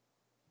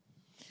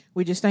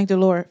We just thank the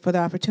Lord for the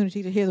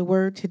opportunity to hear the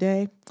word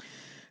today.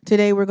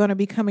 Today we're going to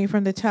be coming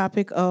from the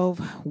topic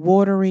of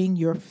watering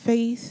your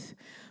faith.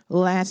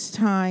 Last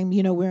time,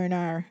 we're in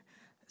our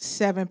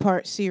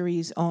 7-part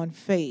series on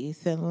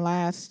faith. And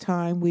last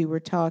time we were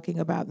talking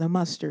about the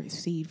mustard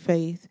seed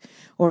faith,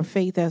 or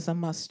faith as a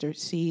mustard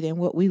seed. And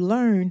what we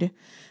learned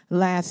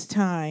last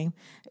time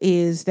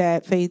is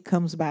that faith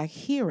comes by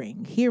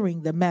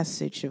hearing the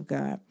message of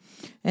God.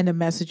 And the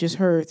message is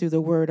heard through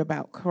the word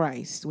about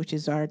Christ, which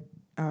is our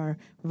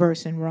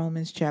verse in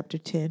Romans chapter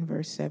 10,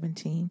 verse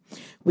 17.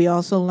 We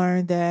also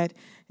learned that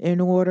in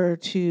order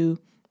to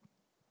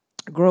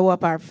grow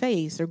up our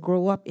faith or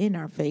grow up in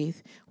our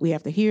faith, we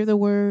have to hear the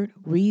word,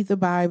 read the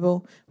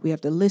Bible. We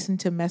have to listen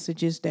to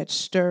messages that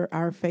stir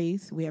our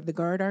faith. We have to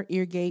guard our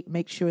ear gate,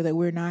 make sure that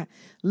we're not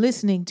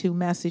listening to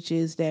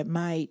messages that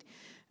might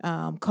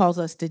cause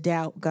us to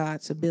doubt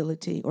God's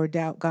ability or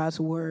doubt God's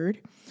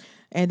word.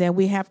 And then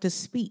we have to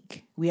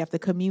speak. We have to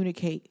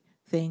communicate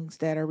things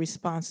that are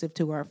responsive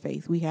to our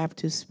faith. We have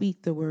to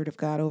speak the word of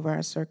God over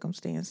our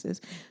circumstances,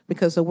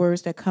 because the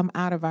words that come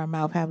out of our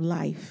mouth have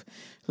life.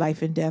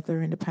 Life and death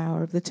are in the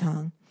power of the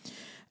tongue.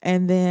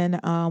 And then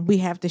we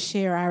have to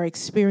share our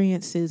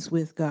experiences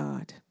with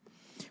God.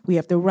 We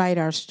have to write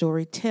our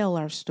story, tell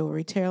our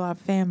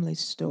family's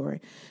story.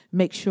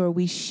 Make sure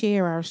we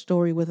share our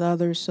story with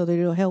others so that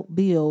it'll help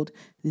build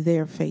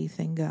their faith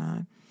in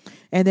God.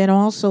 And then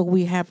also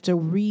we have to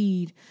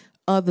read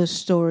other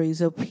stories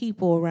of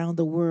people around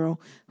the world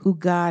who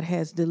God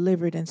has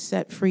delivered and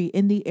set free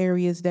in the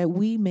areas that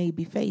we may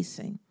be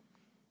facing.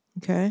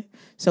 Okay?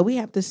 So we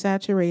have to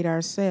saturate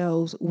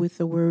ourselves with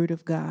the word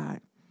of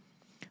God.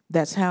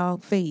 That's how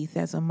faith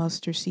as a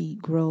mustard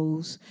seed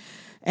grows.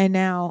 And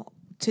now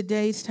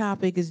today's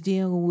topic is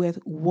dealing with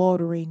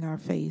watering our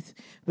faith,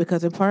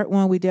 because in part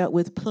 1 we dealt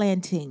with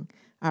planting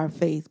our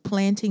faith,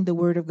 planting the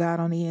word of God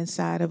on the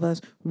inside of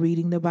us,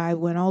 reading the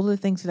Bible, and all the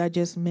things that I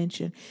just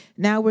mentioned.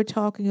 Now we're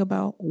talking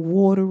about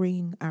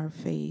watering our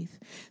faith.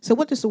 So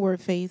what does the word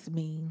faith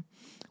mean?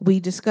 We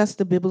discussed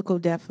the biblical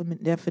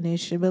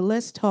definition, but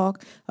let's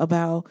talk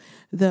about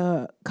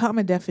the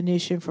common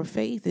definition for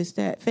faith. Is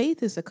that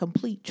faith is a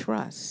complete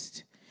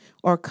trust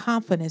or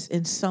confidence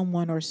in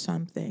someone or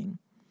something.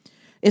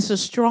 It's a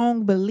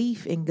strong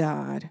belief in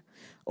God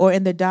or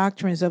in the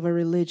doctrines of a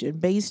religion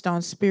based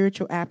on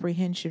spiritual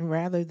apprehension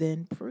rather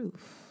than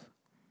proof.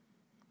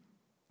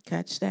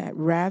 Catch that.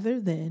 Rather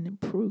than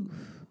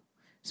proof.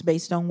 It's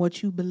based on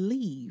what you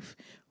believe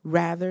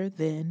rather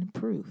than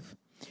proof.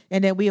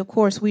 And then we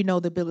know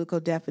the biblical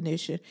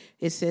definition.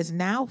 It says,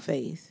 now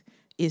faith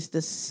is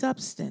the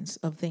substance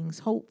of things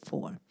hoped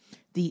for,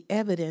 the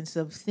evidence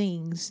of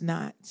things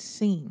not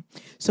seen.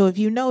 So if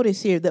you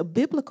notice here, the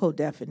biblical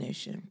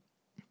definition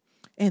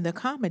and the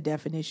common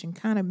definition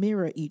kind of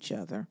mirror each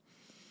other,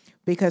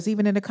 because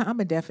even in the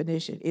common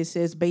definition, it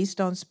says based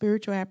on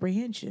spiritual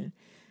apprehension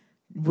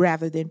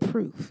rather than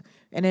proof.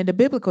 And in the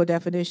biblical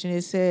definition,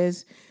 it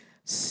says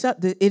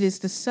it is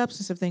the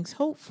substance of things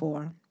hoped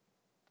for,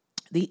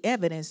 the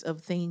evidence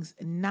of things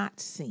not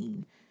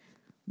seen,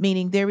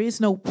 meaning there is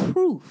no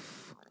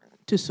proof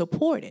to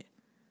support it,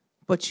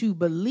 but you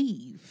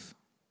believe,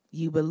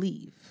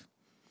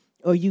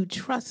 or you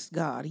trust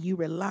God, you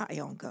rely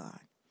on God.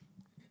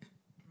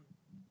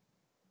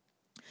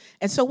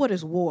 And so what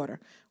is water?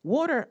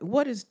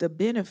 What is the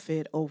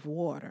benefit of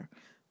water?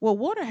 Well,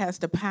 water has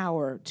the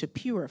power to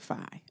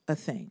purify a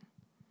thing.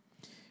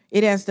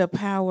 It has the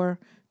power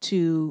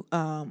to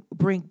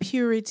bring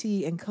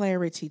purity and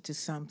clarity to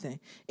something.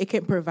 It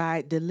can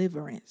provide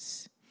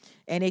deliverance.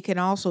 And it can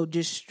also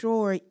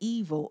destroy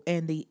evil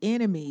and the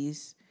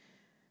enemies,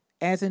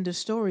 as in the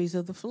stories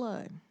of the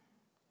flood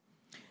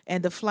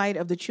and the flight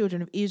of the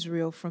children of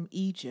Israel from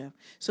Egypt.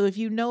 So if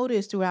you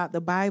notice throughout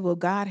the Bible,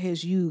 God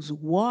has used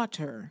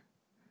water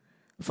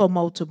for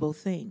multiple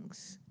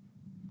things.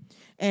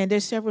 And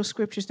there's several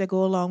scriptures that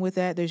go along with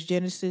that. There's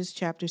Genesis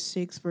chapter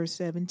 6, verse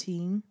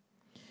 17.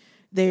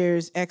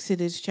 There's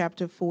Exodus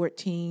chapter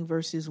 14,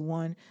 verse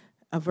 1,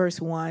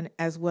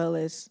 as well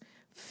as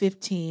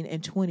 15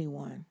 and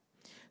 21.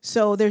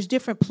 So there's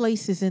different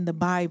places in the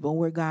Bible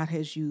where God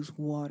has used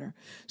water.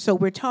 So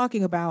we're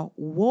talking about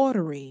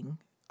watering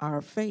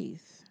our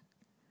faith.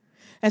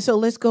 And so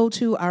let's go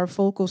to our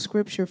focal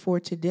scripture for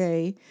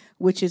today,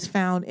 which is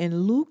found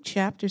in Luke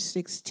chapter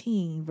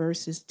 16,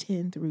 verses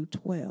 10 through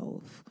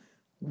 12.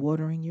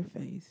 Watering your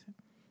faith.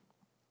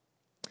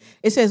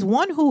 It says,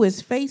 one who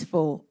is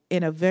faithful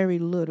in a very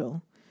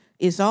little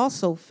is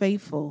also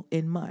faithful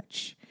in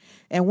much.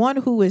 And one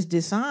who is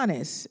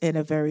dishonest in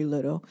a very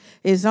little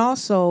is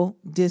also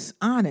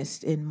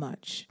dishonest in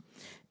much.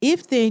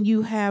 If then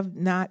you have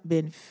not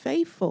been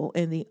faithful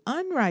in the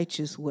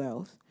unrighteous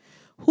wealth,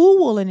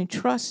 who will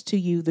entrust to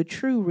you the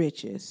true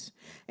riches?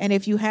 And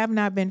if you have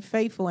not been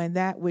faithful in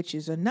that which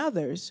is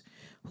another's,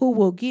 who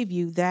will give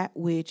you that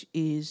which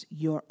is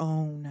your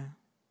own?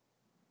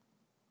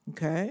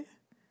 Okay?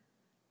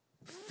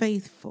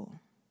 Faithful.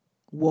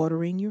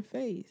 Watering your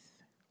faith.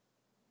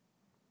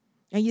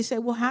 And you say,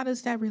 well, how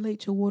does that relate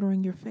to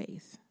watering your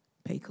faith?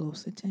 Pay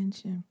close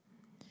attention.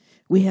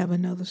 we have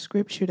another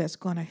scripture that's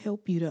going to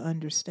help you to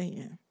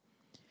understand.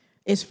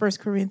 It's 1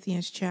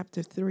 Corinthians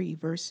chapter 3,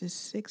 verses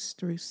 6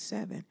 through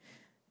 7.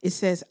 It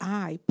says,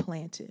 I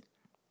planted,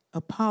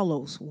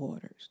 Apollos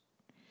watered,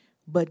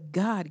 but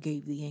God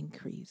gave the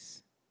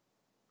increase.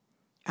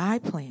 I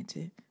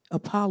planted,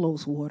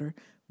 Apollos watered,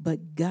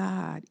 but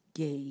God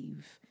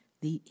gave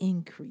the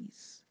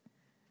increase.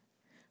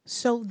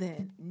 So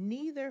then,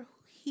 neither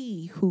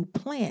he who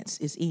plants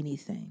is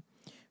anything,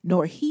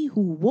 nor he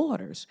who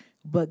waters,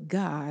 but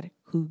God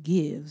who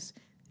gives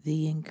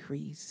the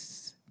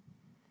increase.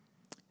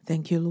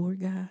 Thank you,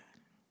 Lord God.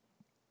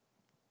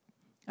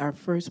 Our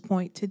first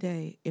point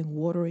today in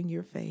watering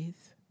your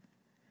faith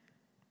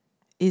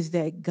is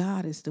that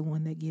God is the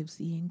one that gives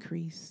the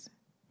increase,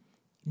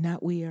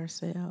 not we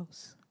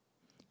ourselves.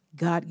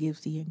 God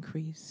gives the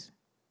increase.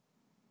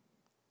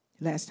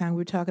 Last time we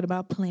were talking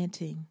about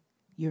planting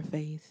your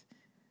faith,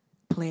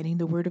 planting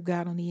the word of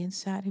God on the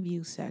inside of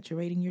you,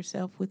 saturating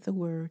yourself with the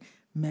word,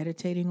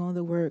 meditating on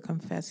the word,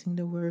 confessing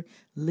the word,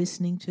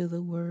 listening to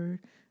the word,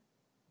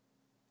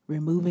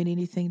 removing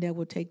anything that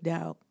will take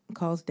doubt,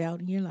 cause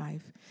doubt in your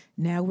life.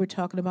 Now we're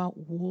talking about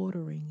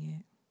watering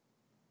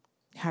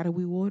it. How do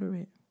we water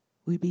it?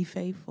 We be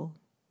faithful.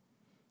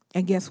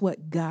 And guess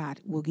what?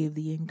 God will give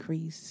the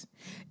increase.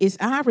 It's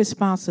our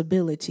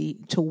responsibility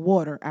to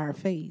water our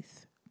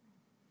faith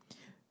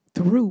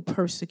through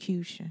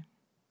persecution.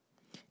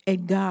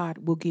 And God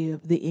will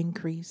give the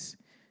increase.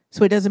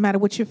 So it doesn't matter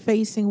what you're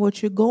facing,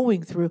 what you're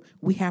going through.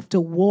 We have to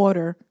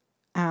water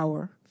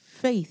our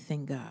faith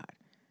in God.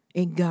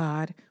 And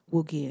God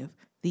will give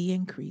the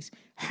increase.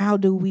 How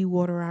do we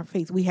water our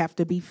faith? We have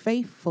to be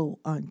faithful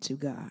unto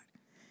God,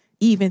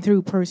 even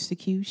through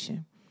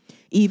persecution,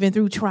 even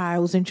through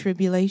trials and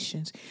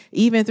tribulations,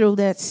 even through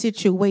that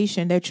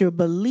situation that you're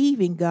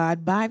believing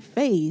God by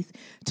faith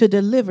to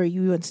deliver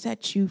you and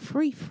set you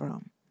free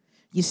from.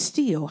 You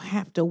still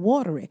have to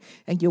water it,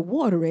 and you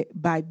water it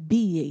by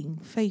being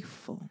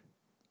faithful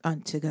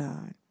unto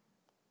God.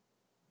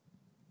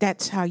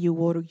 That's how you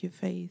water your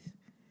faith.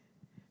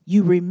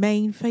 You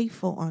remain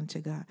faithful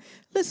unto God.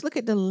 Let's look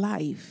at the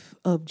life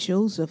of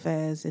Joseph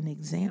as an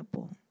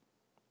example.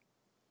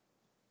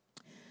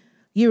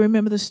 You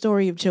remember the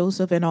story of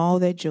Joseph and all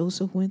that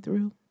Joseph went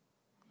through?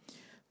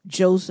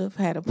 Joseph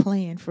had a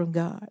plan from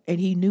God, and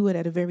he knew it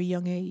at a very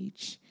young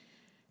age.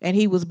 And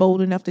he was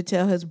bold enough to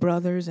tell his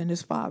brothers and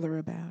his father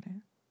about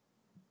it.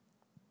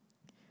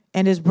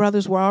 And his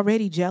brothers were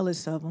already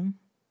jealous of him.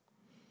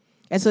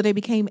 And so they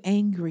became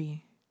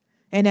angry.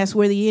 And that's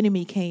where the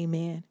enemy came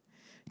in.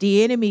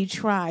 The enemy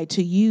tried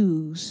to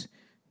use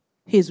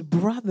his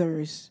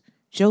brothers,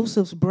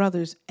 Joseph's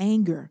brothers'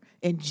 anger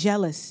and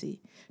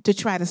jealousy to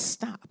try to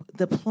stop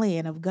the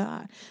plan of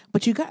God.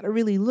 But you got to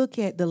really look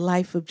at the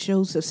life of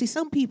Joseph. See,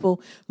 some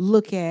people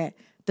look at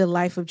the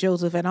life of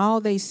Joseph and all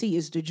they see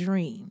is the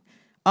dream.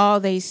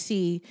 All they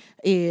see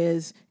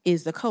is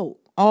the coat.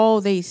 All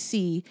they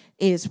see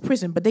is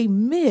prison. But they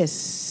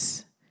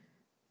miss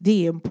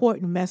the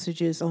important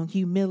messages on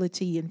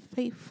humility and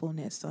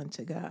faithfulness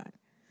unto God,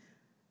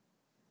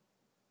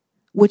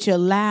 which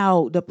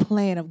allowed the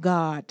plan of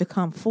God to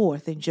come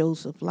forth in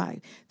Joseph's life.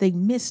 They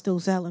missed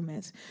those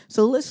elements.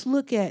 So let's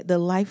look at the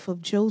life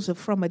of Joseph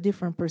from a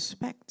different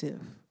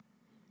perspective.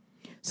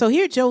 So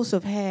here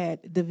Joseph had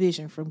the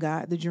vision from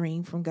God, the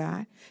dream from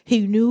God.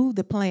 He knew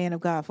the plan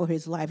of God for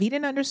his life. He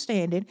didn't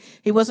understand it.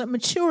 He wasn't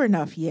mature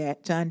enough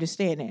yet to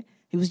understand it.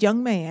 He was a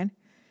young man,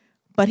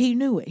 but he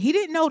knew it. He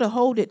didn't know to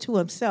hold it to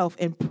himself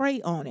and pray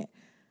on it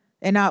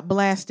and not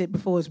blast it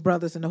before his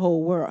brothers and the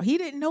whole world. He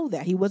didn't know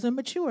that. He wasn't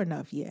mature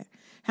enough yet.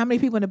 How many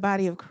people in the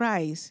body of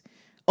Christ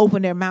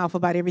open their mouth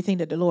about everything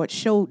that the Lord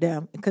showed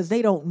them because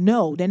they don't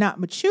know? They're not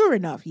mature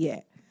enough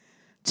yet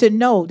to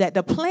know that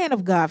the plan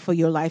of God for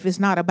your life is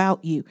not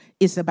about you.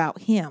 It's about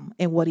him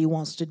and what he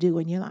wants to do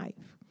in your life.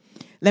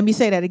 Let me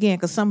say that again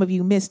because some of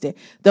you missed it.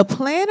 The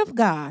plan of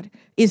God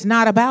is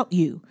not about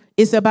you.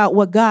 It's about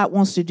what God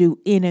wants to do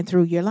in and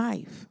through your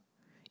life.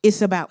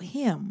 It's about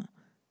him.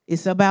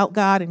 It's about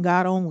God and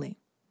God only.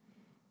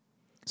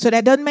 So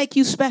that doesn't make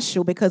you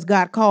special because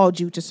God called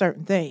you to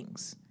certain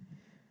things.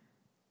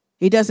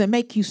 It doesn't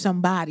make you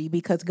somebody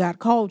because God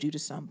called you to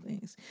some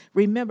things.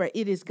 Remember,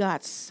 it is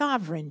God's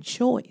sovereign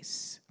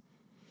choice.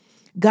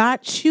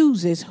 God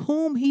chooses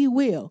whom he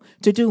will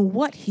to do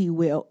what he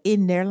will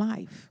in their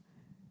life.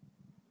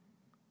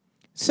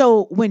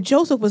 So when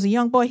Joseph was a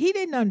young boy, he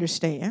didn't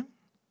understand.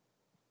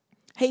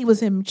 He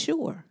was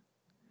immature,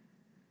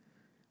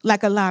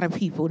 like a lot of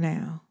people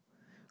now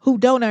who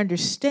don't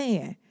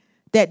understand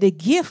that the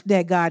gift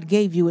that God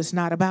gave you is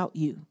not about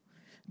you.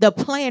 The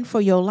plan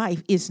for your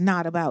life is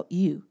not about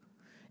you.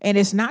 And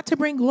it's not to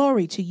bring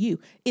glory to you.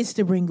 It's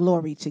to bring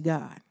glory to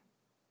God.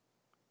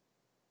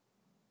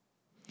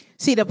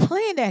 See, the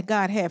plan that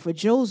God had for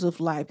Joseph's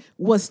life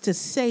was to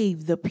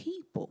save the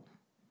people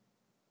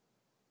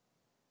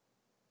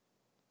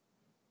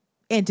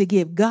and to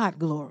give God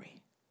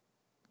glory.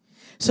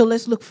 So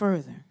let's look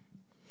further.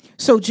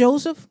 So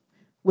Joseph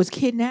was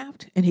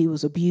kidnapped and he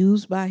was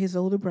abused by his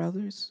older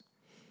brothers.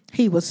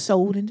 He was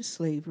sold into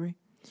slavery.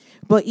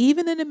 But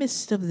even in the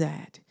midst of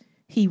that,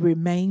 he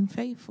remained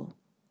faithful.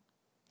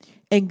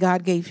 And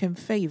God gave him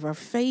favor.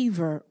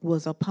 Favor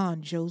was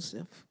upon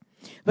Joseph.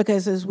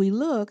 Because as we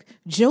look,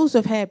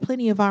 Joseph had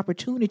plenty of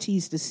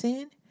opportunities to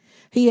sin.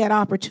 He had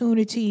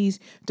opportunities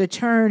to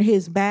turn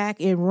his back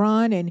and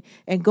run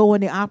and go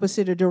in the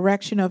opposite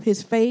direction of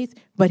his faith,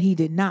 but he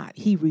did not.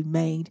 He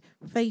remained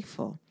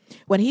faithful.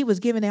 When he was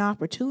given the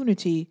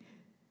opportunity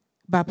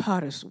by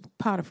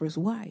Potiphar's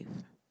wife,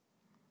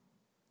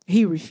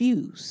 he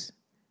refused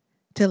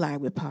to lie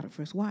with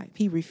Potiphar's wife.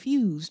 He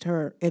refused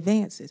her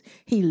advances.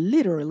 He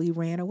literally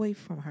ran away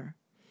from her.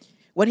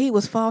 When he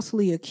was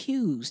falsely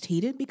accused,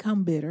 he didn't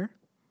become bitter.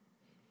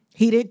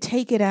 He didn't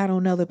take it out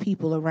on other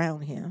people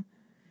around him.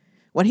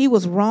 When he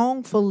was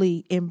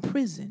wrongfully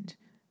imprisoned,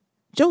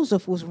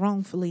 Joseph was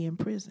wrongfully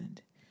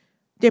imprisoned.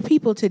 There are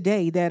people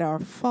today that are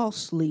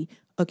falsely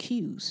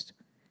accused,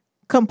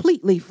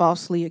 completely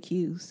falsely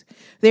accused.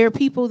 There are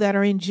people that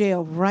are in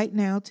jail right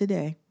now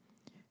today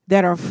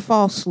that are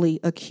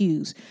falsely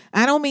accused.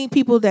 I don't mean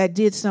people that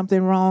did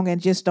something wrong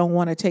and just don't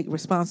want to take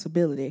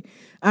responsibility.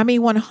 I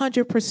mean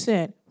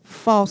 100%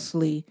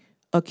 falsely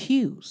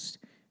accused,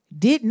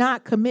 did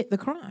not commit the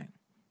crime.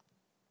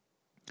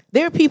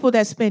 There are people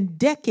that spend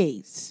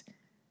decades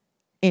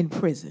in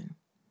prison,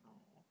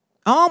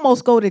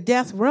 almost go to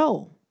death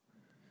row.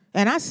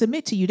 And I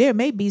submit to you, there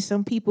may be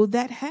some people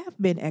that have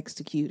been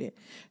executed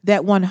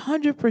that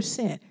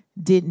 100%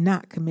 did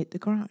not commit the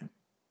crime.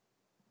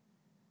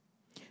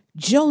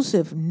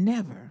 Joseph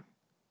never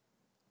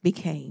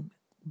became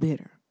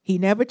bitter. He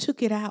never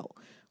took it out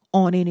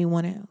on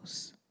anyone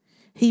else.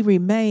 He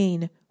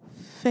remained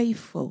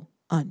faithful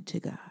unto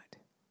God.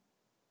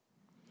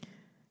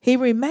 He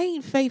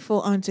remained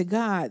faithful unto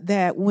God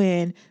that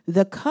when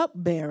the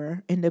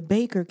cupbearer and the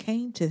baker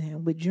came to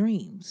him with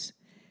dreams,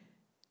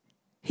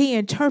 he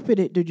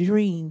interpreted the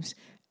dreams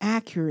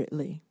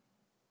accurately.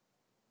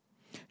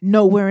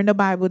 Nowhere in the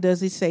Bible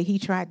does it say he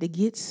tried to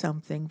get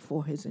something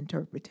for his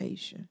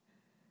interpretation.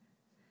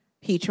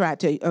 He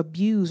tried to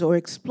abuse or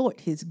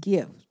exploit his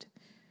gift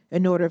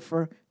in order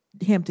for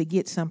him to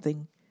get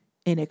something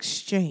in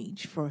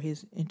exchange for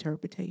his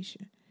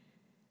interpretation.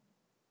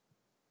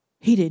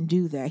 He didn't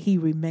do that. He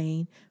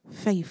remained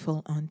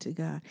faithful unto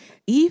God.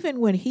 Even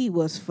when he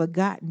was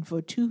forgotten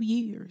for 2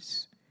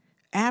 years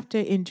after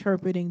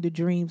interpreting the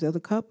dreams of the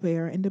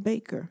cupbearer and the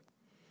baker,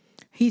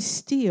 he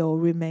still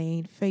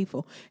remained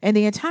faithful. And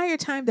the entire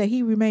time that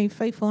he remained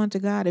faithful unto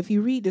God, if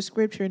you read the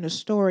scripture and the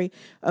story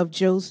of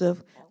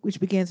Joseph, which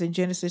begins in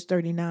Genesis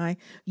 39,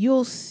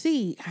 you'll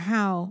see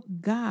how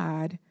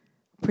God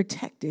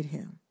protected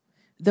him.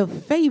 The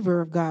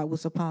favor of God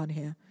was upon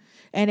him.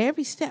 And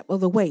every step of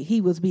the way,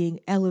 he was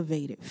being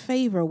elevated.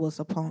 Favor was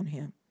upon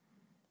him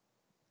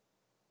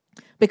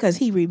because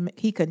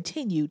he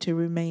continued to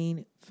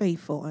remain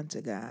faithful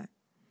unto God.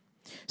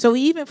 So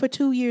even for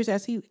 2 years,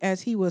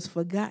 as he was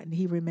forgotten,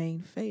 he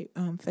remained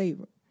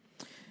faithful.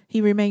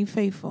 He remained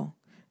faithful,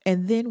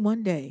 and then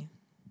one day,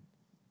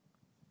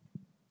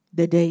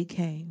 the day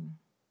came.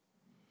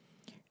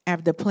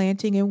 After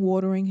planting and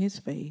watering his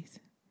faith,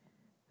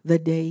 the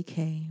day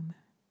came.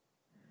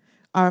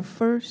 Our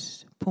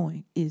first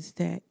point is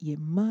that you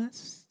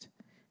must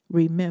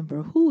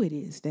remember who it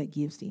is that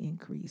gives the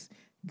increase.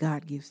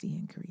 God gives the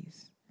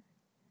increase.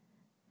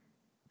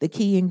 The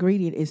key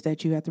ingredient is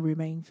that you have to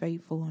remain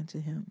faithful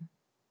unto him.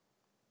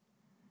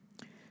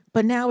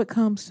 But now it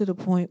comes to the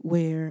point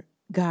where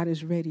God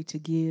is ready to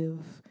give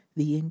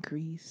the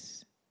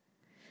increase.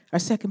 Our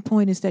second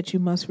point is that you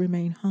must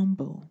remain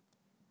humble.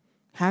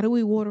 How do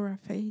we water our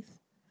faith?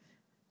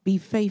 Be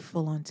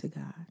faithful unto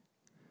God.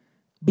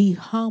 Be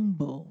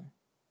humble.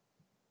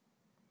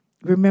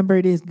 Remember,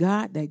 it is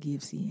God that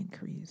gives the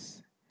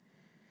increase.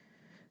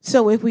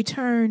 So if we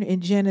turn in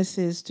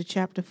Genesis to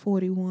chapter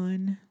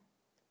 41,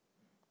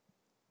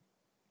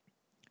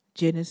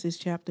 Genesis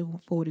chapter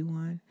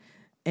 41,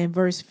 and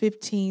verse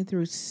 15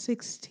 through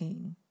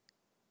 16.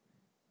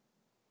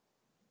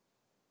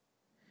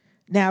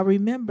 Now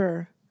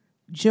remember,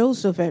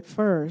 Joseph at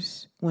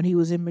first, when he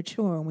was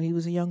immature, when he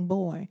was a young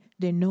boy,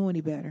 didn't know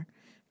any better.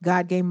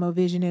 God gave him a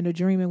vision and a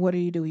dream, and what did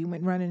he do? He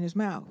went running his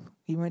mouth.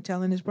 He went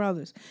telling his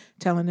brothers,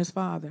 telling his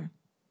father.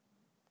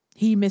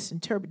 He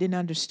misinterpreted, didn't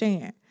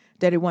understand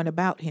that it wasn't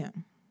about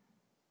him.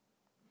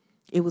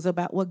 It was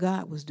about what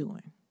God was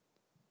doing.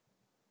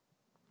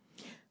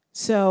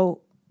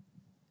 So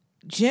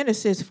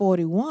Genesis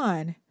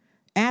 41,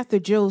 after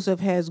Joseph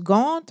has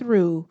gone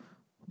through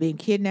being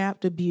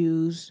kidnapped,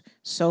 abused,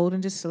 sold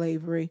into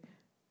slavery,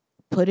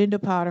 put into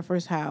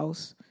Potiphar's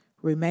house,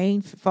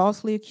 remained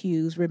falsely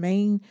accused,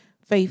 remained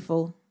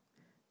faithful,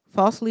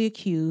 falsely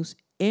accused,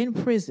 in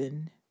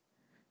prison.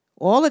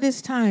 All of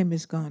this time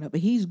has gone up. But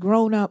he's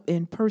grown up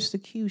in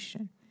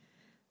persecution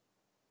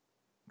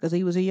because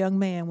he was a young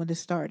man when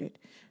this started.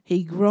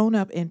 He grown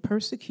up in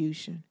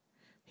persecution.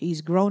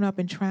 He's grown up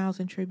in trials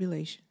and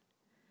tribulation.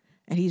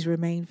 And he's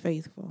remained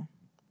faithful.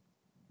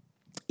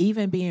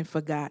 Even being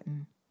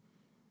forgotten.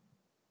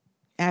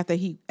 After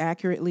he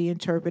accurately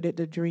interpreted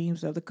the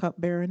dreams of the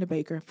cupbearer and the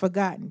baker,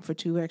 forgotten for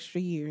 2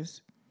 extra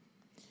years.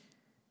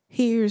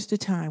 Here's the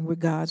time where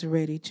God's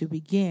ready to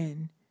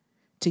begin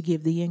to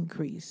give the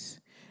increase.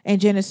 In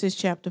Genesis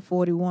chapter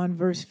 41,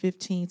 verse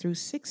 15 through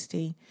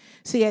 16.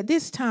 See, at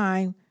this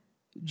time,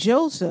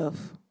 Joseph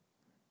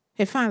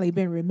had finally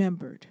been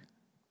remembered.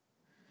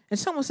 And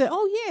someone said,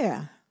 oh,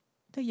 yeah,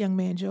 the young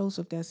man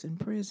Joseph that's in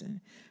prison,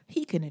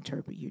 he can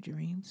interpret your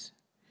dreams.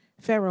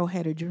 Pharaoh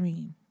had a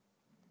dream.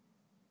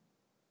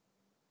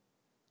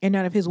 And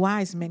none of his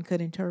wise men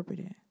could interpret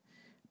it.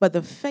 But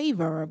the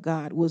favor of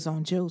God was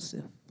on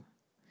Joseph.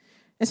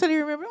 And so they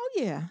remember, oh,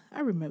 yeah, I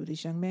remember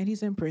this young man.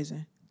 He's in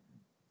prison.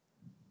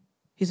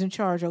 He's in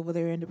charge over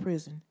there in the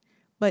prison.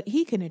 But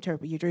he can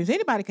interpret your dreams.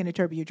 Anybody can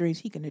interpret your dreams.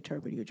 He can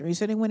interpret your dreams.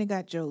 So they went and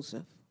got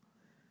Joseph,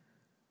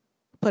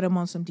 put him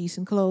on some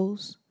decent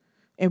clothes,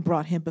 and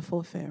brought him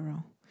before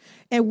Pharaoh.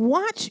 And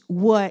watch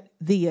what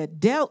the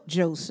adult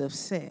Joseph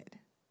said,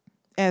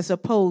 as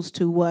opposed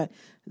to what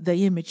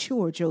the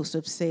immature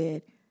Joseph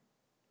said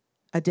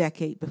a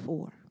decade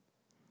before.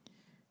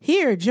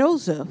 Here,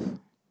 Joseph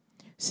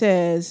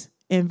says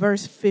in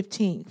verse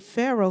 15,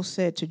 Pharaoh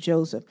said to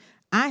Joseph,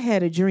 I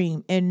had a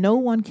dream, and no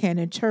one can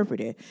interpret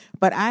it,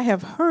 but I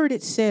have heard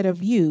it said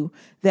of you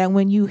that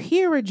when you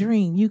hear a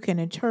dream, you can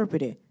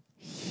interpret it.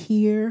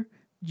 Hear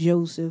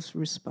Joseph's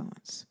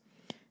response.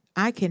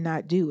 I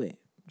cannot do it,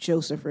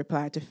 Joseph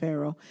replied to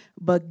Pharaoh,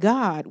 but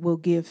God will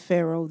give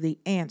Pharaoh the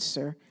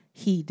answer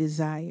he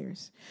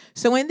desires.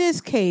 So in this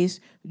case,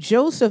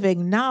 Joseph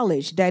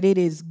acknowledged that it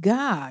is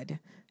God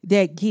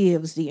that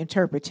gives the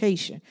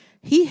interpretation.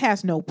 He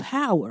has no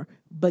power,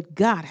 but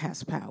God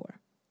has power.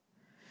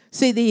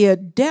 See, the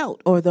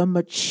adult or the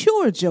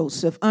mature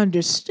Joseph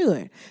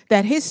understood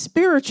that his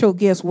spiritual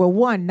gifts were,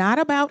 one, not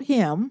about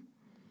him,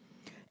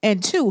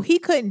 and two, he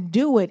couldn't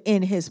do it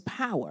in his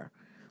power,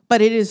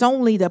 but it is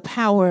only the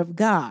power of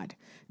God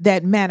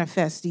that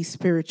manifests these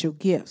spiritual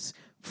gifts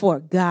for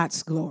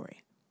God's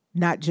glory,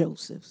 not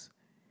Joseph's.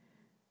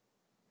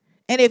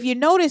 And if you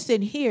notice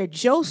in here,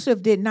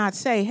 Joseph did not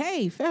say,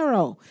 hey,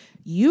 Pharaoh,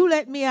 you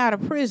let me out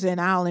of prison,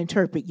 I'll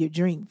interpret your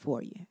dream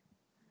for you.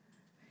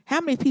 How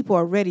many people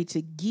are ready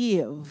to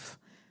give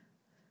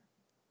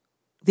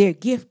their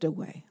gift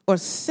away or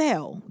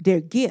sell their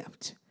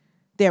gift,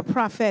 their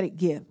prophetic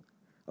gift,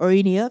 or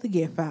any other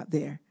gift out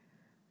there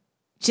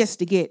just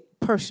to get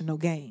personal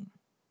gain?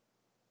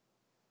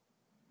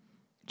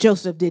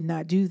 Joseph did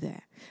not do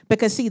that.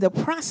 Because, see, the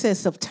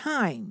process of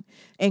time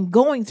and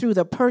going through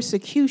the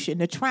persecution,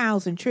 the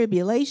trials and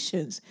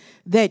tribulations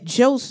that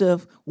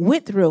Joseph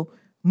went through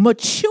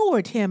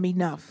matured him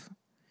enough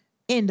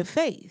in the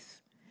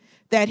faith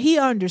that he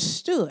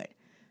understood,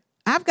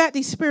 I've got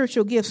these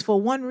spiritual gifts for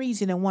one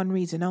reason and one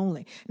reason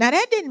only. Now,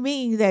 that didn't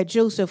mean that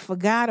Joseph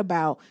forgot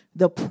about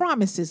the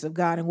promises of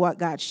God and what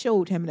God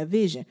showed him in a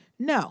vision.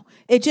 No,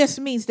 it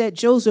just means that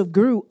Joseph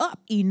grew up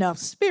enough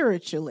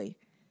spiritually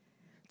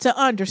to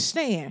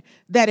understand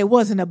that it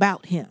wasn't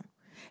about him.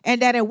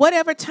 And that in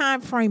whatever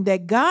time frame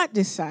that God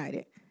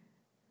decided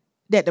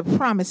that the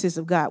promises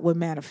of God would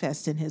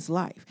manifest in his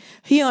life,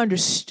 he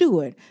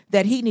understood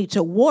that he needed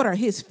to water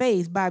his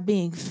faith by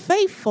being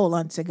faithful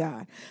unto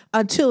God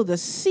until the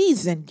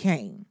season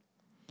came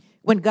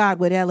when God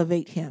would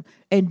elevate him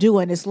and do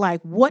in his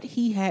life what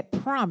he had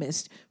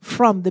promised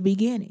from the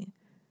beginning.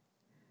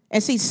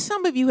 And see,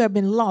 some of you have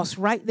been lost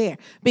right there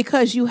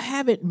because you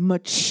haven't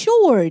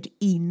matured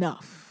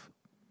enough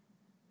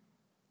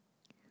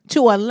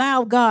to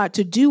allow God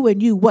to do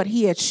in you what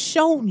he had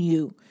shown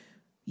you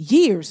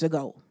years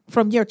ago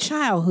from your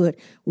childhood,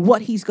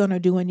 what he's going to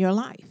do in your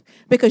life.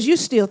 Because you're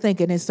still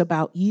thinking it's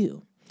about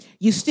you.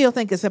 You still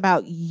think it's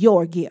about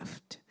your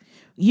gift.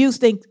 You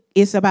think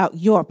it's about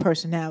your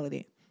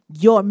personality,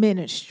 your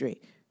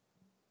ministry,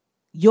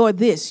 your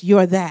this,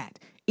 your that.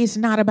 It's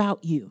not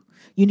about you.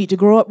 You need to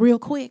grow up real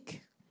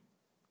quick.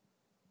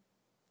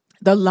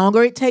 The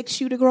longer it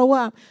takes you to grow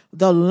up,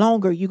 the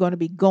longer you're going to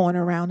be going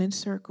around in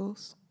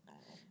circles.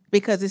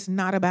 Because it's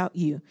not about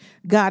you.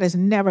 God is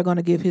never going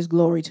to give his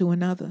glory to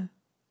another.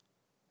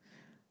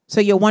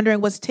 So you're wondering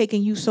what's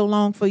taking you so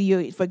long for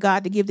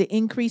God to give the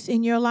increase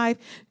in your life?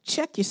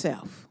 Check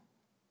yourself.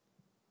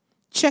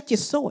 Check your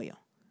soil.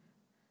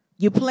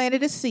 You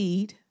planted a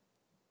seed.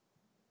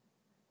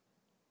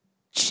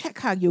 Check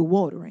how you're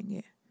watering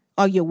it.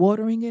 Are you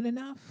watering it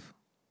enough?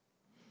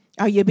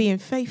 Are you being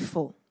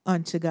faithful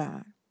unto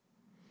God?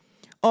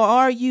 Or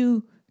are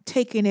you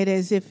taking it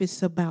as if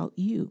it's about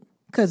you?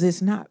 Because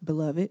it's not,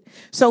 beloved.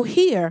 So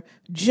here,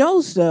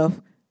 Joseph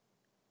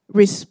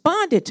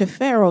responded to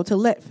Pharaoh to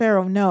let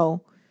Pharaoh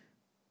know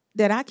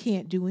that I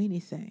can't do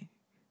anything.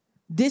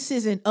 This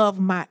isn't of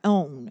my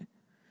own.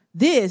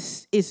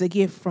 This is a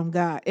gift from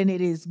God, and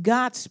it is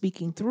God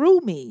speaking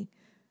through me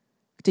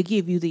to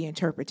give you the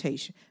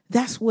interpretation.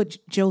 That's what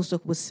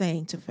Joseph was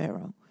saying to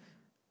Pharaoh.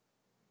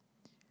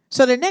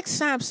 So the next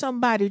time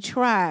somebody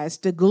tries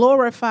to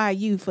glorify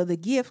you for the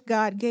gift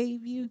God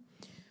gave you,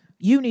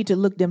 you need to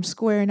look them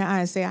square in the eye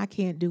and say, I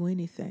can't do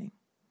anything.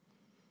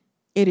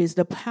 It is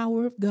the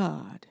power of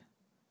God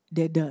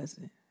that does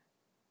it.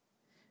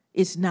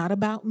 It's not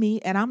about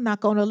me, and I'm not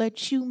going to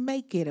let you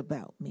make it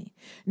about me.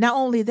 Not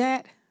only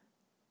that,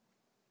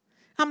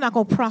 I'm not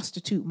going to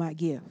prostitute my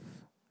gift.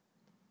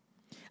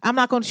 I'm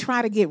not going to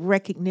try to get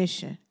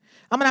recognition.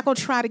 I'm not going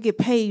to try to get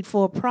paid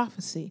for a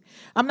prophecy.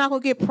 I'm not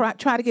going to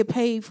try to get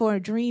paid for a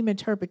dream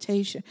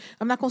interpretation.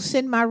 I'm not going to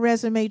send my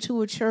resume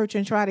to a church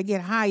and try to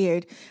get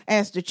hired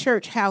as the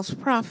church house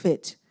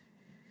prophet.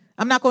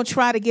 I'm not going to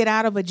try to get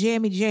out of a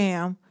jammy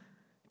jam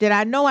that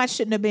I know I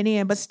shouldn't have been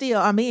in, but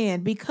still I'm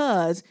in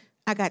because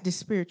I got this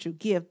spiritual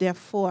gift.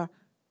 Therefore,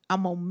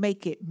 I'm going to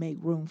make it make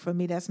room for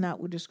me. That's not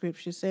what the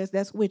scripture says.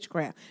 That's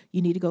witchcraft.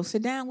 You need to go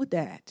sit down with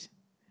that.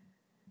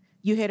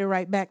 You headed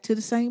right back to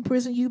the same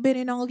prison you've been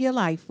in all your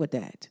life with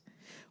that.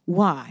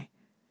 Why?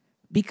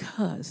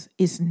 Because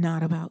it's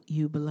not about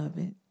you,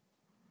 beloved.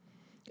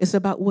 It's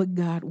about what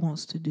God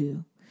wants to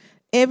do.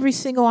 Every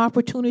single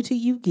opportunity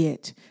you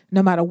get,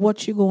 no matter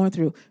what you're going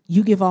through,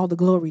 you give all the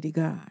glory to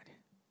God.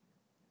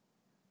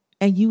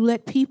 And you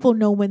let people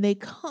know when they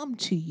come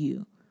to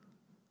you,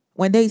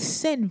 when they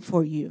send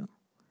for you,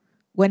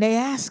 when they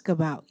ask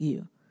about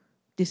you,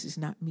 this is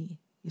not me.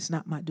 It's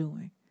not my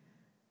doing.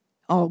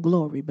 All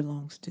glory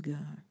belongs to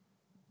God.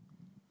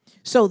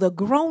 So the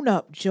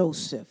grown-up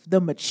Joseph,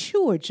 the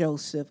mature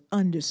Joseph,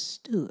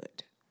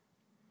 understood.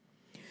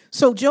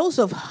 So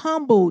Joseph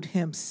humbled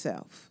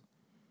himself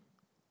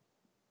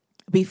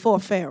before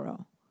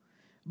Pharaoh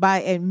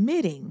by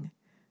admitting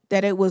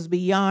that it was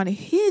beyond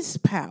his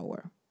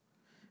power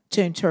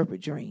to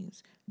interpret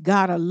dreams.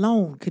 God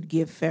alone could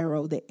give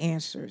Pharaoh the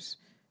answers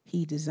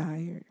he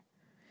desired.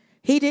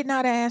 He did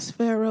not ask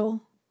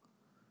Pharaoh.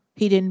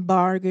 He didn't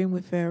bargain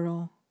with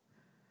Pharaoh.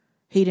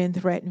 He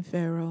didn't threaten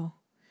Pharaoh.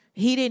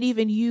 He didn't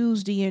even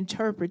use the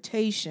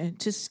interpretation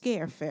to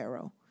scare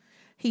Pharaoh.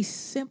 He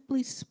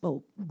simply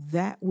spoke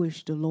that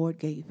which the Lord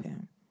gave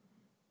him,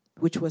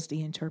 which was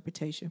the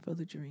interpretation for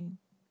the dream,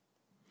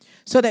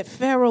 so that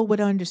Pharaoh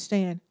would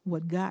understand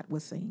what God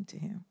was saying to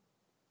him.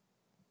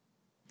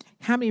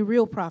 How many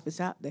real prophets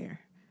out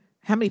there?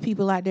 How many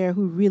people out there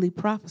who really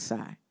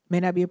prophesy? May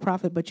not be a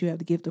prophet, but you have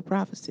the gift of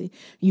prophecy.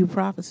 You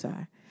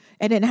prophesy.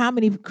 And then how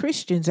many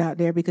Christians out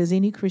there, because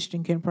any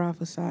Christian can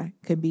prophesy,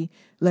 can be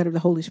led of the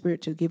Holy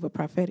Spirit to give a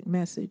prophetic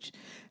message.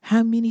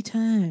 How many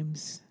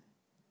times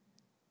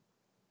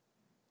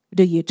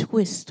do you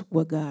twist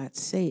what God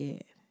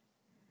said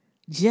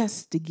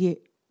just to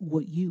get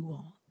what you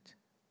want?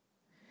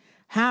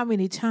 How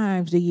many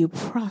times do you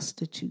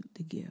prostitute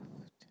the gift?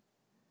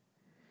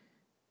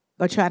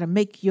 Or try to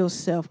make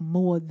yourself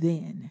more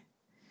than?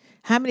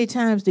 How many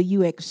times do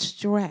you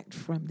extract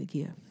from the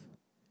gift?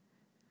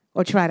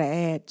 Or try to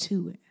add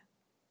to it?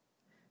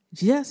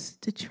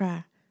 Just to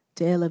try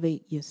to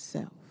elevate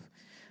yourself.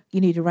 You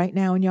need to right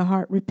now in your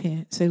heart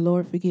repent. Say,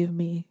 Lord, forgive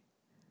me.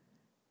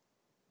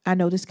 I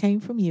know this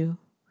came from you.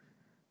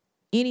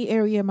 Any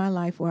area of my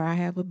life where I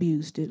have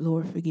abused it,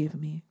 Lord, forgive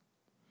me.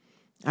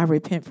 I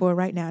repent for it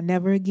right now.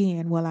 Never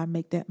again will I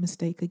make that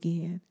mistake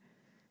again.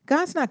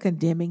 God's not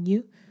condemning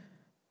you.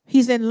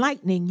 He's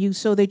enlightening you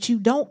so that you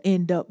don't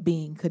end up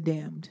being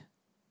condemned.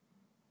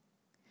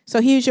 So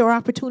here's your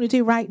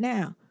opportunity right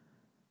now.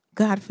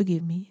 God,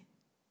 forgive me.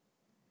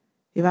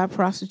 If I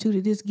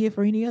prostituted this gift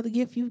or any other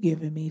gift you've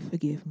given me,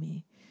 forgive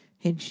me.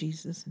 In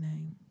Jesus'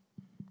 name.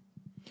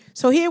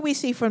 So here we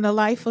see from the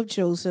life of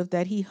Joseph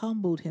that he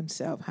humbled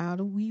himself. How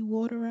do we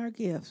water our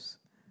gifts?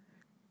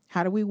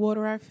 How do we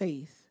water our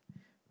faith?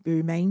 We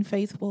remain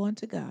faithful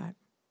unto God.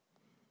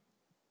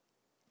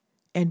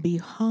 And be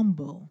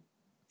humble,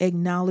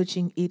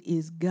 acknowledging it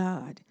is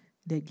God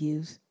that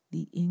gives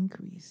the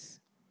increase.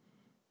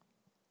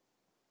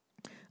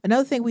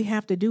 Another thing we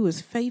have to do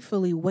is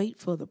faithfully wait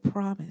for the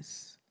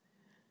promise.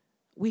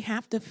 We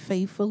have to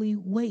faithfully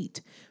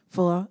wait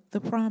for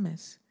the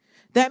promise.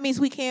 That means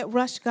we can't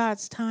rush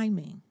God's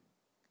timing.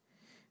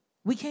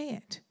 We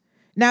can't.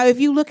 Now, if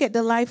you look at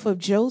the life of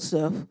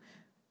Joseph,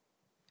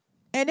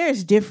 and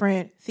there's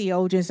different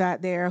theologians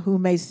out there who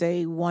may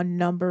say one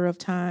number of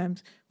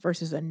times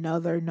versus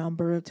another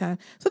number of times.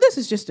 So this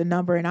is just a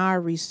number in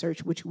our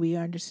research, which we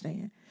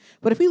understand.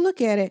 But if we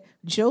look at it,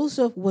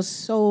 Joseph was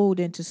sold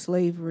into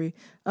slavery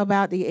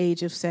about the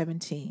age of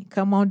 17.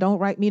 Come on, don't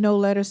write me no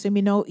letters, send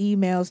me no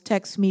emails,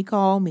 text me,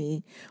 call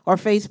me, or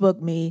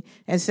Facebook me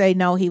and say,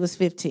 no, he was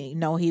 15.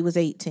 No, he was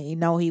 18.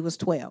 No, he was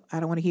 12. I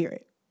don't want to hear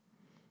it.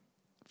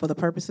 For the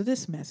purpose of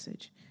this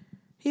message,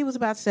 he was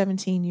about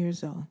 17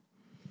 years old.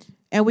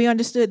 And we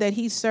understood that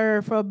he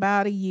served for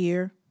about a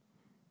year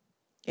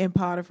in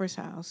Potiphar's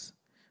house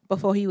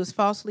before he was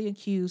falsely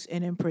accused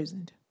and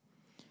imprisoned.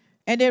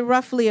 And then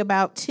roughly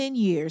about 10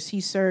 years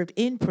he served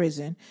in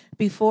prison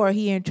before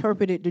he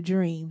interpreted the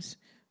dreams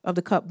of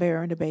the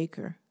cupbearer and the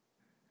baker.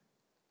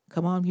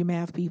 Come on, you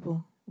math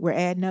people. We're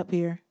adding up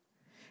here.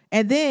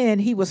 And then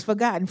he was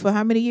forgotten for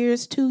how many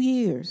years? 2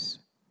 years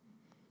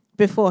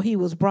before he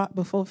was brought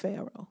before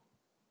Pharaoh.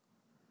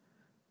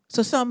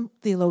 So some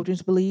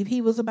theologians believe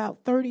he was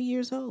about 30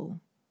 years old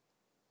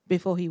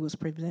before he was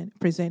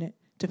presented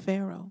to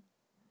Pharaoh.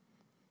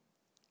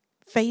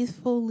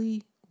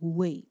 Faithfully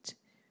wait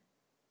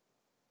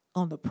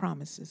on the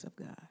promises of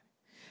God.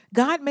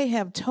 God may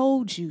have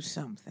told you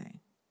something,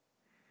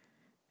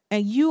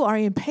 and you are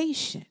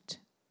impatient.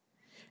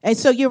 And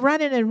so you're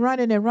running and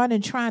running and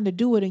running, trying to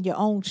do it in your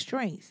own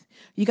strength.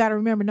 You got to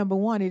remember, number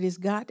one, it is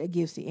God that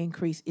gives the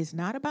increase. It's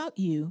not about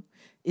you.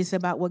 It's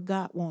about what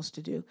God wants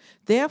to do.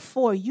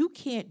 Therefore, you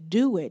can't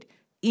do it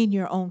in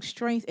your own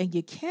strength, and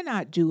you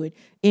cannot do it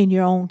in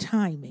your own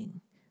timing.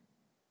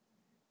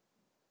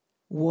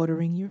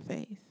 Watering your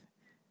faith.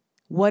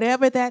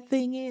 Whatever that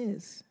thing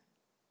is,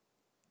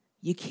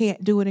 you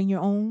can't do it in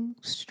your own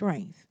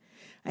strength,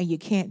 and you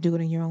can't do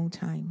it in your own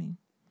timing.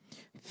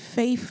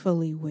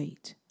 Faithfully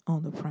wait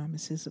on the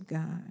promises of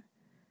God.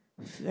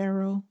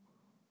 Pharaoh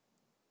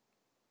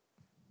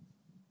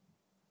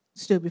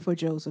stood before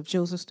Joseph.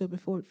 Joseph stood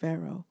before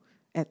Pharaoh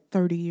at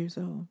 30 years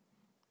old.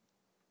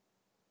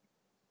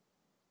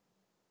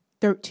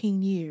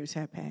 13 years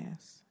had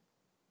passed.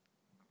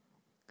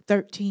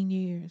 13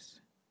 years.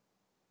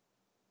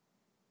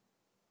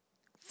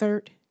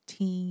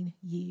 13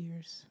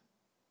 years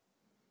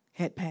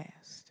had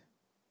passed.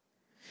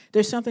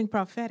 There's something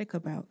prophetic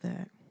about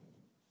that.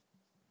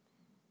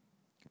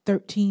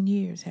 13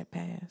 years had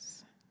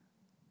passed.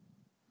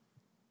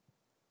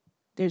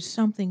 There's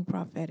something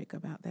prophetic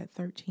about that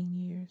 13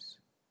 years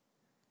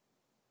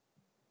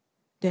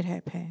that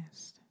had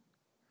passed.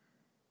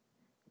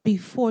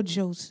 Before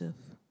Joseph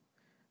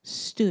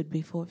stood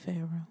before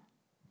Pharaoh.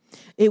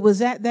 It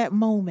was at that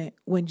moment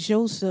when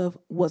Joseph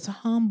was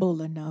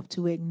humble enough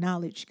to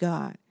acknowledge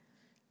God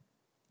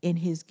in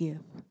his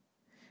gift,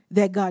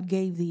 that God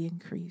gave the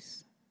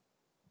increase,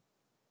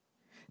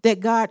 that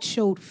God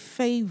showed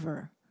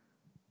favor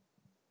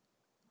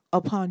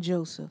upon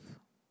Joseph,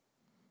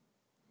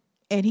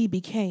 and he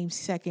became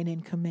second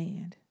in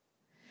command.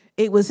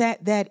 It was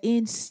at that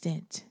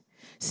instant.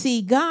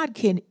 See, God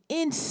can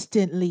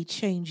instantly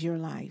change your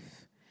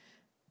life,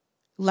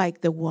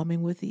 like the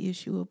woman with the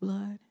issue of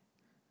blood.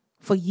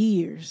 For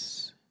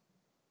years,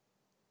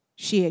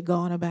 she had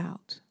gone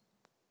about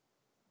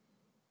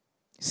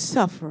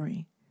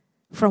suffering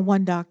from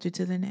one doctor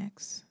to the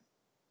next.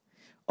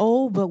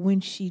 Oh, but when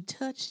she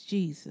touched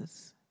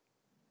Jesus,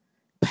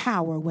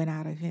 power went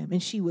out of him,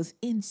 and she was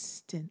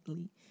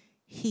instantly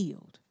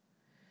healed.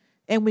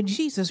 And when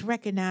Jesus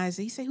recognized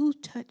it, he said, "Who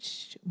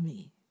touched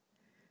me?"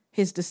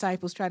 His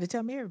disciples tried to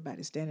tell me,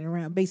 everybody's standing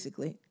around,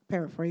 basically,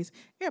 paraphrase,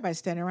 everybody's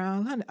standing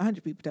around,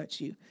 100 people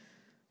touch you.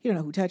 You don't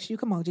know who touched you.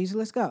 Come on, Jesus,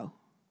 let's go.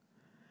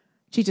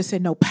 Jesus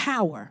said, no,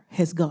 power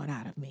has gone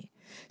out of me.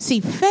 See,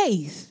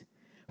 faith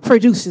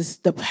produces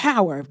the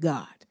power of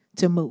God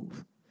to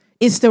move.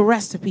 It's the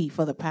recipe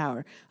for the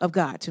power of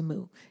God to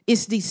move.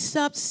 It's the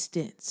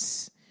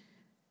substance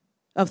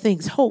of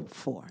things hoped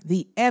for,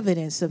 the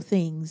evidence of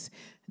things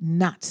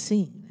not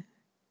seen.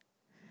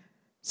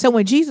 So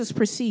when Jesus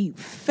perceived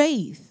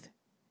faith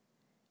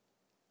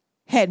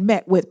had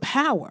met with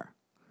power,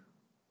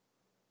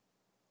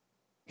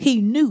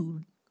 he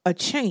knew a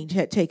change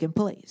had taken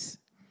place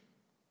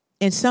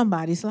in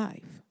somebody's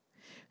life.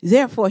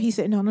 Therefore, he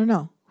said,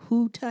 no.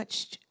 Who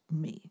touched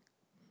me?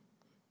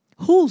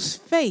 Whose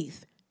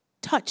faith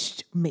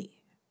touched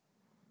me?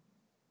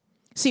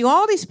 See,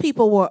 all these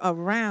people were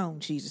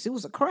around Jesus. It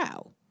was a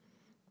crowd.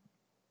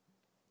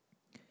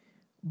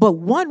 But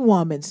one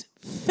woman's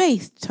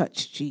faith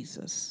touched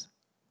Jesus,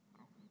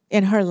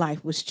 and her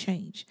life was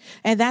changed.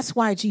 And that's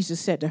why Jesus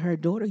said to her,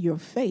 daughter, your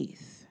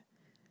faith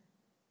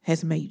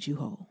has made you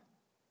whole.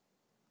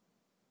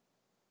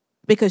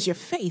 Because your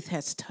faith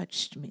has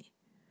touched me.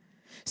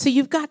 So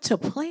you've got to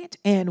plant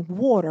and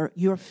water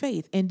your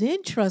faith and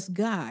then trust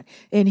God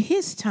in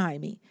his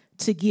timing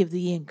to give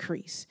the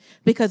increase,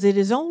 because it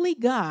is only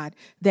God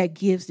that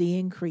gives the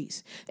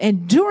increase.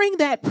 And during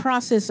that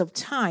process of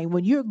time,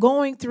 when you're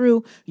going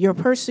through your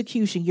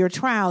persecution, your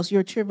trials,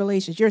 your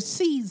tribulations, your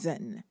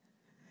season,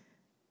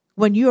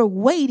 when you're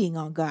waiting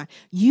on God,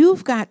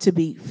 you've got to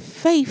be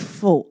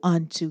faithful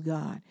unto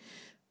God.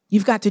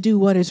 You've got to do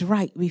what is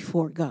right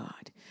before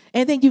God.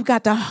 And then you've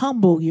got to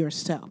humble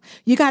yourself.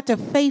 You got to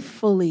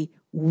faithfully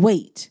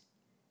wait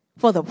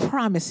for the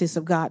promises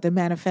of God to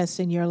manifest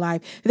in your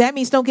life. That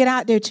means don't get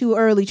out there too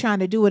early trying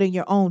to do it in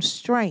your own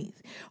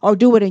strength or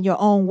do it in your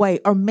own way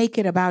or make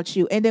it about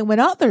you. And then when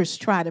others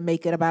try to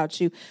make it about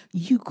you,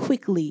 you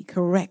quickly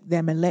correct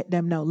them and let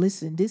them know,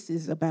 listen, this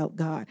is about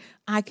God.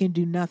 I can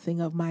do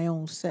nothing of my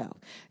own self.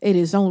 It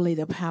is only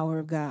the power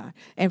of God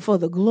and for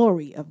the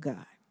glory of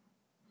God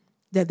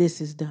that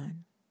this is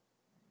done.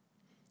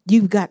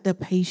 You've got to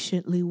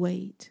patiently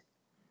wait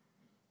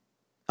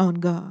on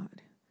God.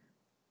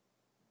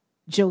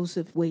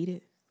 Joseph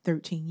waited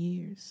 13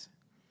 years.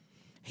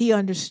 He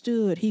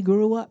understood. He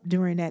grew up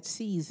during that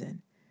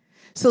season.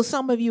 So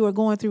some of you are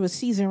going through a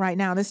season right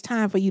now, and it's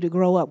time for you to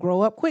grow up.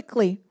 Grow up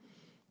quickly.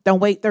 Don't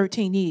wait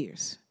 13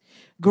 years.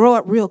 Grow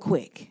up real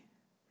quick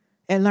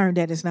and learn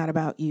that it's not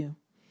about you.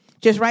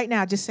 Just right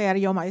now, just say out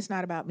of your mind, it's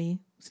not about me.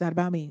 It's not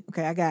about me.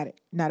 Okay, I got it.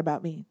 Not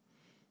about me.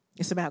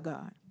 It's about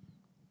God.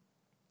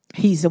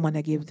 He's the one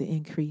that gives the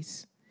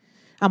increase.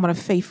 I'm going to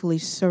faithfully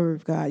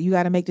serve God. You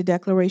got to make the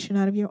declaration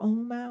out of your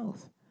own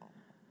mouth.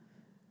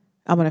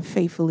 I'm going to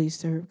faithfully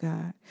serve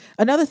God.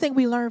 Another thing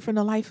we learned from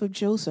the life of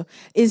Joseph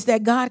is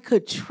that God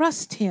could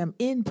trust him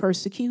in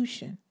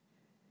persecution.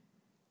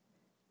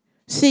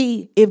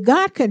 See, if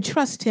God can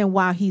trust him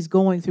while he's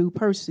going through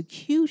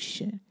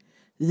persecution,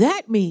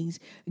 that means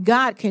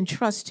God can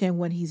trust him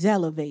when he's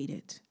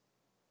elevated.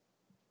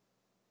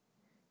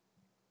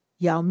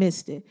 Y'all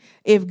missed it.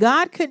 If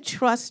God could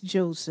trust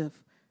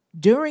Joseph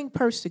during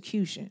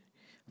persecution,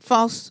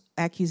 false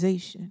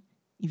accusation,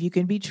 if you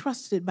can be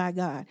trusted by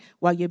God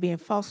while you're being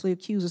falsely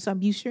accused of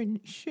something you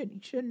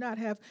should not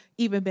have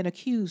even been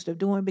accused of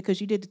doing because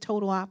you did the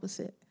total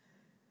opposite.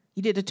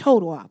 You did the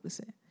total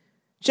opposite.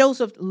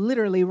 Joseph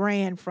literally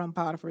ran from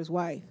Potiphar's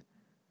wife.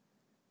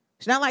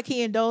 It's not like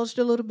he indulged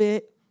a little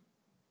bit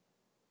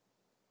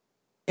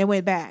and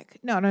went back.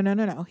 No.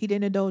 He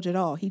didn't indulge at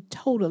all. He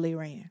totally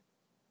ran.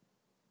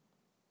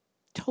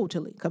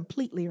 Totally,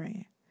 completely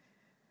ran.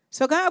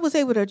 So God was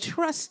able to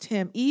trust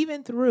him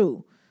even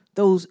through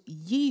those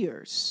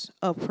years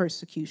of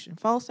persecution,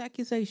 false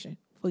accusation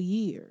for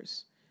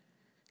years.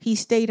 He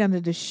stayed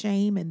under the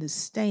shame and the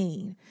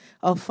stain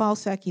of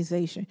false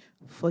accusation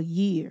for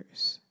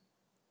years,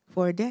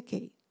 for a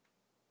decade.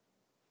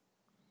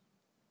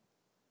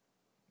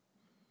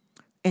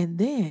 And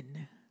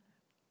then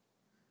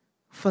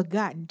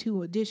forgotten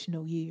 2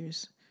 additional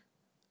years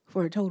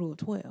for a total of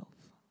 12.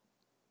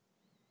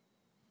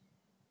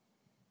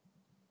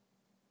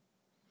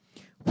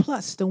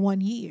 Plus the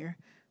 1 year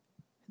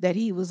that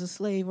he was a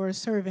slave or a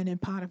servant in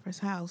Potiphar's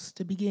house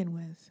to begin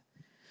with.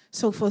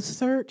 So for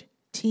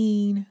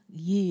 13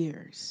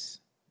 years,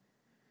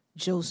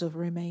 Joseph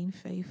remained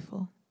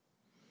faithful,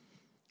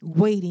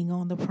 waiting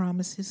on the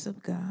promises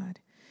of God.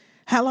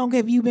 How long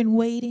have you been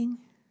waiting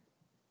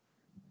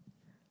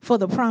for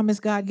the promise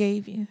God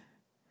gave you?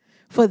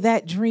 For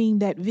that dream,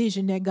 that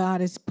vision that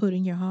God has put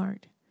in your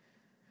heart?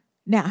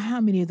 Now, how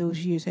many of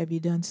those years have you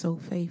done so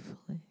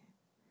faithfully?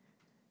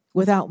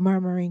 Without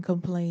murmuring,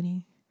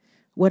 complaining,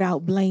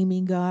 without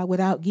blaming God,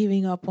 without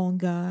giving up on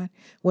God,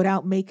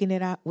 without making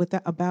it out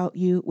about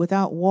you,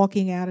 without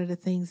walking out of the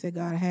things that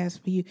God has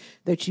for you,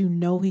 that you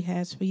know he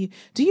has for you.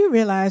 Do you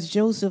realize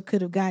Joseph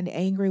could have gotten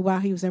angry while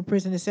he was in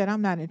prison and said,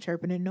 I'm not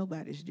interpreting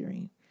nobody's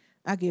dream.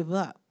 I give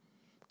up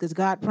because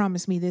God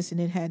promised me this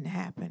and it hadn't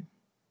happened.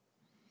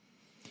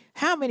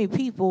 How many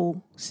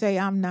people say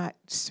I'm not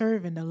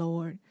serving the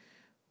Lord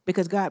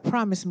because God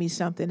promised me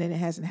something and it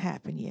hasn't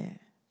happened yet?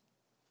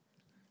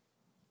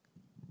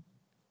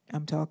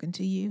 I'm talking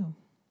to you.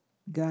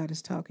 God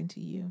is talking to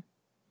you.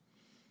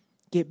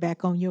 Get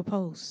back on your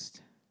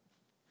post.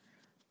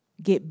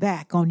 Get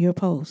back on your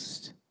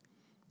post.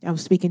 I'm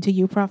speaking to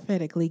you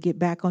prophetically. Get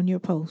back on your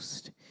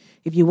post.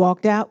 If you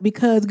walked out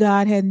because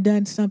God hadn't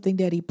done something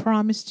that he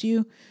promised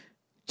you,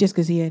 just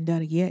because he hadn't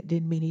done it yet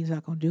didn't mean he's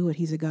not going to do it.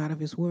 He's a God of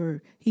his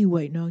word. He's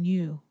waiting on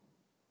you.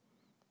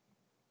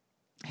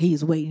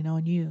 He's waiting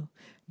on you.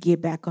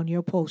 Get back on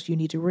your post. You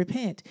need to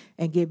repent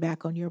and get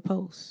back on your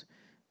post.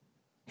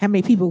 How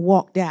many people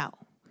walked out?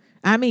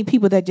 I mean,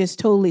 people that just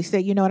totally say,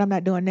 you know what, I'm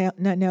not doing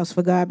nothing else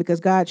for God because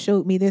God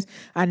showed me this.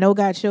 I know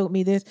God showed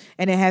me this,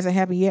 and it hasn't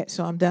happened yet,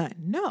 so I'm done.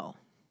 No.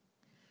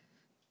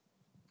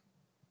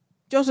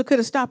 Joseph could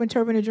have stopped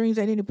interpreting dreams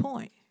at any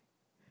point.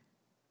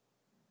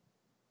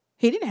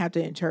 He didn't have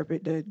to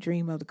interpret the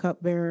dream of the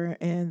cupbearer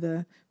and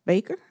the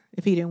baker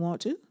if he didn't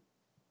want to.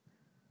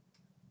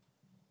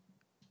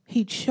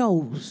 He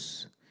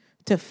chose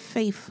to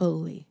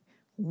faithfully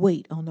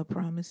wait on the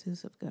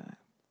promises of God.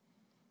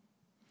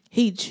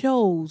 He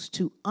chose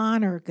to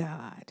honor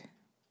God.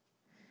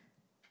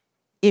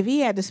 If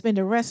he had to spend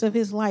the rest of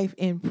his life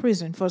in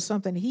prison for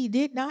something he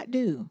did not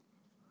do,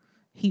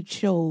 he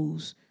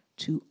chose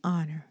to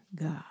honor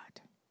God.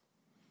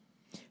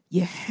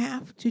 You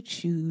have to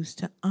choose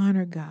to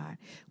honor God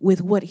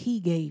with what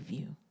he gave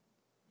you.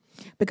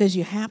 Because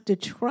you have to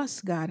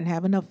trust God and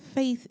have enough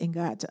faith in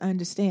God to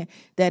understand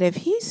that if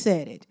he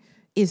said it,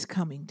 it's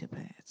coming to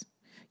pass.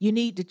 You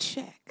need to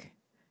check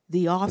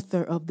the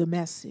author of the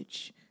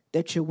message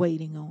that you're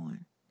waiting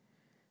on.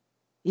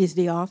 Is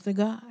the author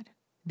God?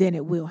 Then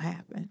it will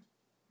happen.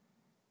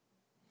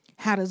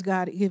 How does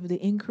God give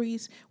the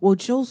increase? Well,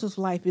 Joseph's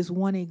life is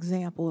one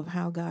example of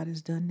how God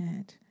has done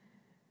that.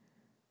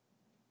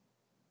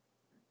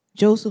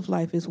 Joseph's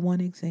life is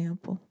one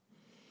example.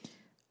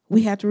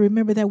 We have to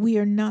remember that we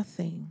are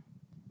nothing,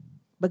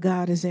 but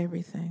God is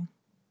everything.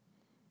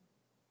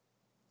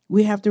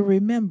 We have to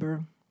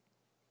remember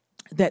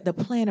that the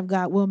plan of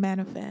God will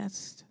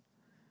manifest.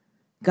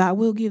 God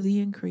will give the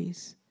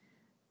increase.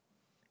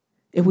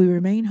 If we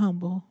remain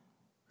humble,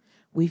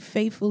 we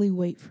faithfully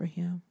wait for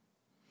him,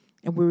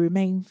 and we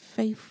remain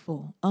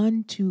faithful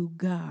unto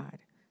God,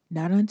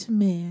 not unto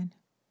man.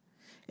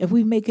 If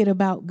we make it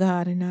about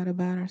God and not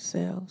about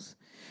ourselves,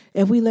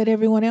 if we let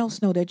everyone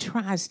else know that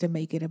tries to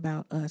make it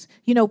about us.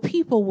 You know,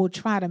 people will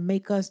try to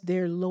make us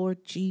their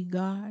Lord G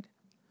God.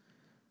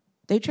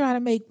 They try to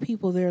make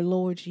people their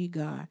Lord G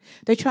God.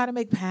 They try to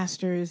make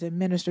pastors and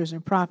ministers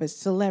and prophets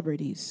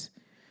celebrities.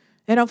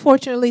 And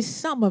unfortunately,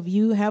 some of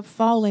you have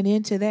fallen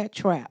into that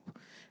trap.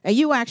 And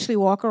you actually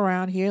walk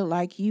around here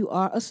like you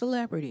are a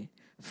celebrity.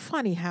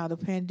 Funny how the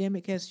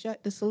pandemic has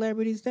shut the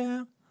celebrities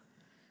down.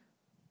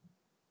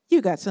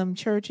 You got some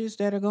churches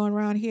that are going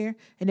around here,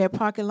 and their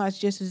parking lot's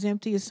just as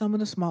empty as some of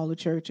the smaller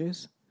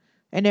churches.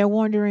 And they're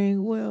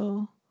wondering,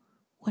 well,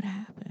 what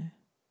happened?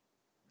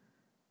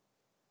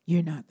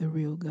 You're not the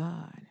real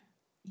God.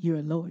 You're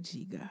a Lord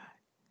G God.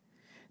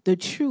 The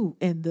true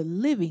and the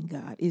living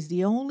God is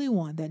the only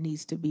one that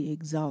needs to be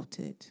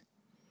exalted.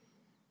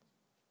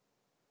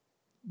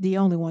 The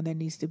only one that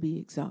needs to be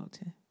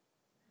exalted.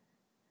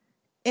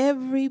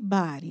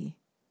 Everybody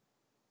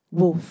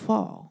will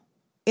fall.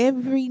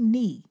 Every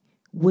knee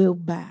will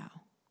bow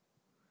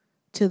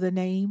to the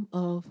name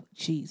of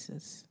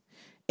Jesus.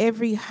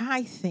 Every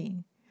high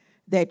thing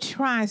that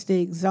tries to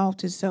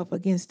exalt itself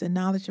against the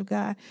knowledge of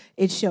God,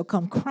 it shall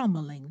come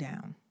crumbling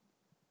down.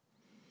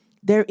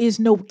 There is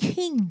no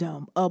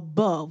kingdom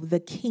above the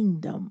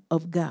kingdom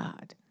of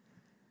God.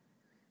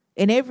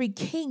 And every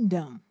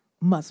kingdom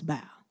must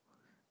bow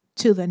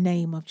to the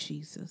name of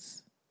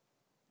Jesus.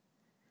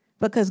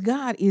 Because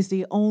God is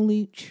the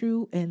only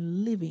true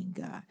and living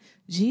God.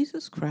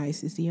 Jesus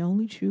Christ is the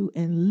only true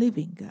and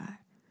living God.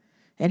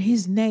 And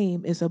his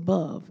name is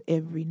above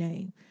every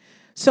name.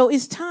 So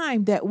it's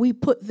time that we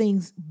put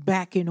things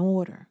back in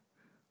order.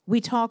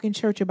 We talk in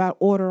church about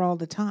order all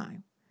the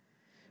time.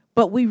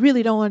 But we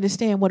really don't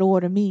understand what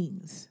order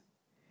means.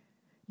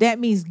 That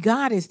means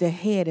God is the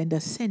head and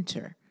the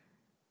center.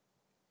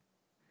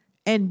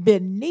 And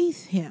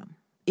beneath him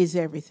is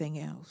everything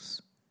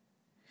else.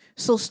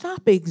 So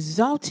stop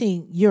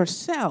exalting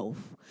yourself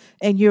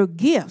and your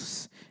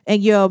gifts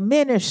and your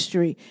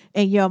ministry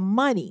and your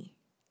money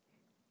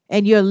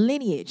and your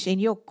lineage and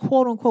your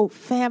quote unquote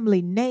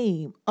family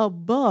name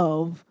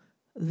above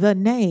the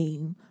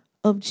name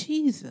of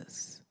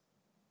Jesus.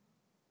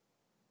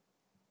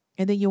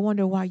 And then you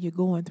wonder why you're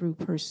going through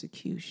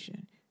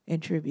persecution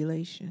and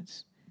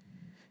tribulations.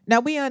 Now,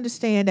 we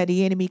understand that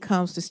the enemy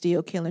comes to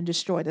steal, kill, and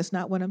destroy. That's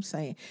not what I'm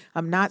saying.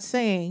 I'm not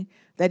saying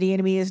that the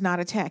enemy is not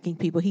attacking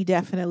people. He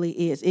definitely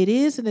is. It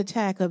is an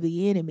attack of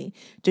the enemy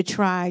to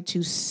try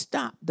to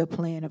stop the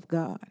plan of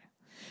God.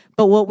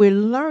 But what we're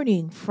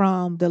learning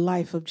from the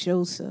life of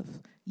Joseph,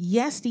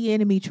 yes, the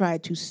enemy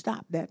tried to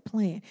stop that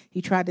plan.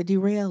 He tried to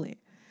derail it.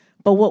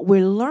 But what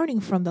we're learning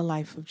from the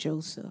life of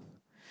Joseph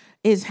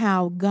is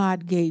how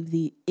God gave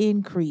the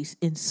increase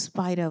in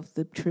spite of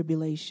the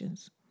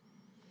tribulations,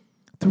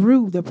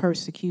 through the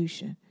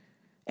persecution.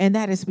 And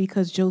that is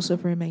because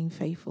Joseph remained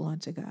faithful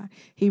unto God.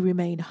 He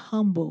remained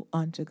humble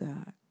unto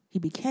God. He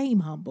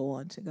became humble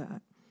unto God.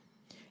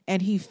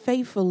 And he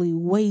faithfully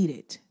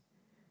waited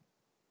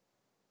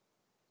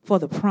for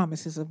the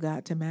promises of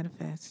God to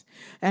manifest.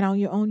 And on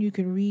your own, you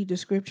can read the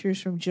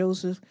scriptures from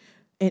Joseph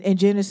in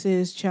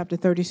Genesis chapter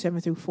 37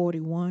 through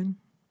 41.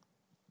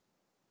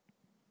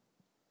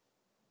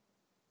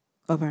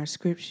 Of our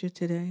scripture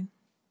today.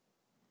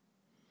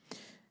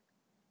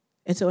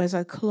 And so as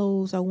I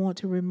close, I want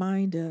to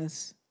remind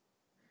us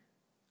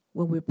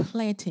when we're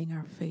planting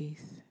our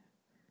faith,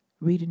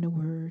 reading the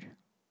word,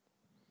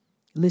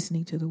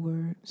 listening to the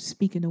word,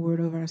 speaking the word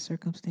over our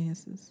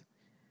circumstances,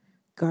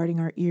 guarding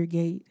our ear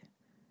gate,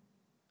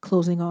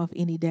 closing off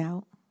any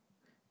doubt.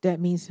 That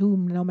means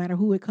no matter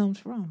who it comes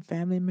from,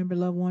 family member,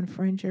 loved one,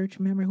 friend, church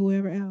member,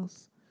 whoever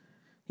else.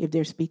 If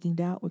they're speaking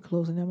doubt, we're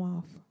closing them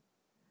off.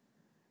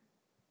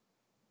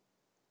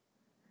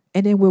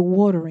 And then we're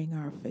watering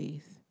our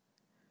faith,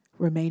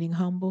 remaining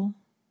humble,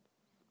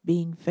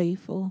 being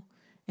faithful,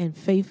 and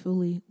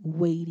faithfully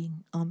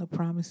waiting on the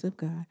promise of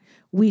God.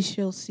 We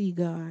shall see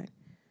God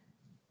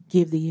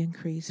give the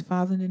increase.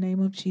 Father, in the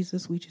name of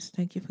Jesus, we just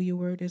thank you for your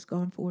word that's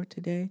gone forth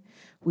today.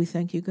 We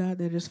thank you, God,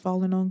 that it has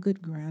fallen on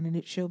good ground and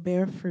it shall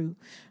bear fruit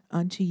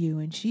unto you.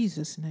 In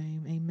Jesus'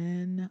 name,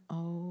 amen,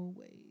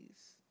 always.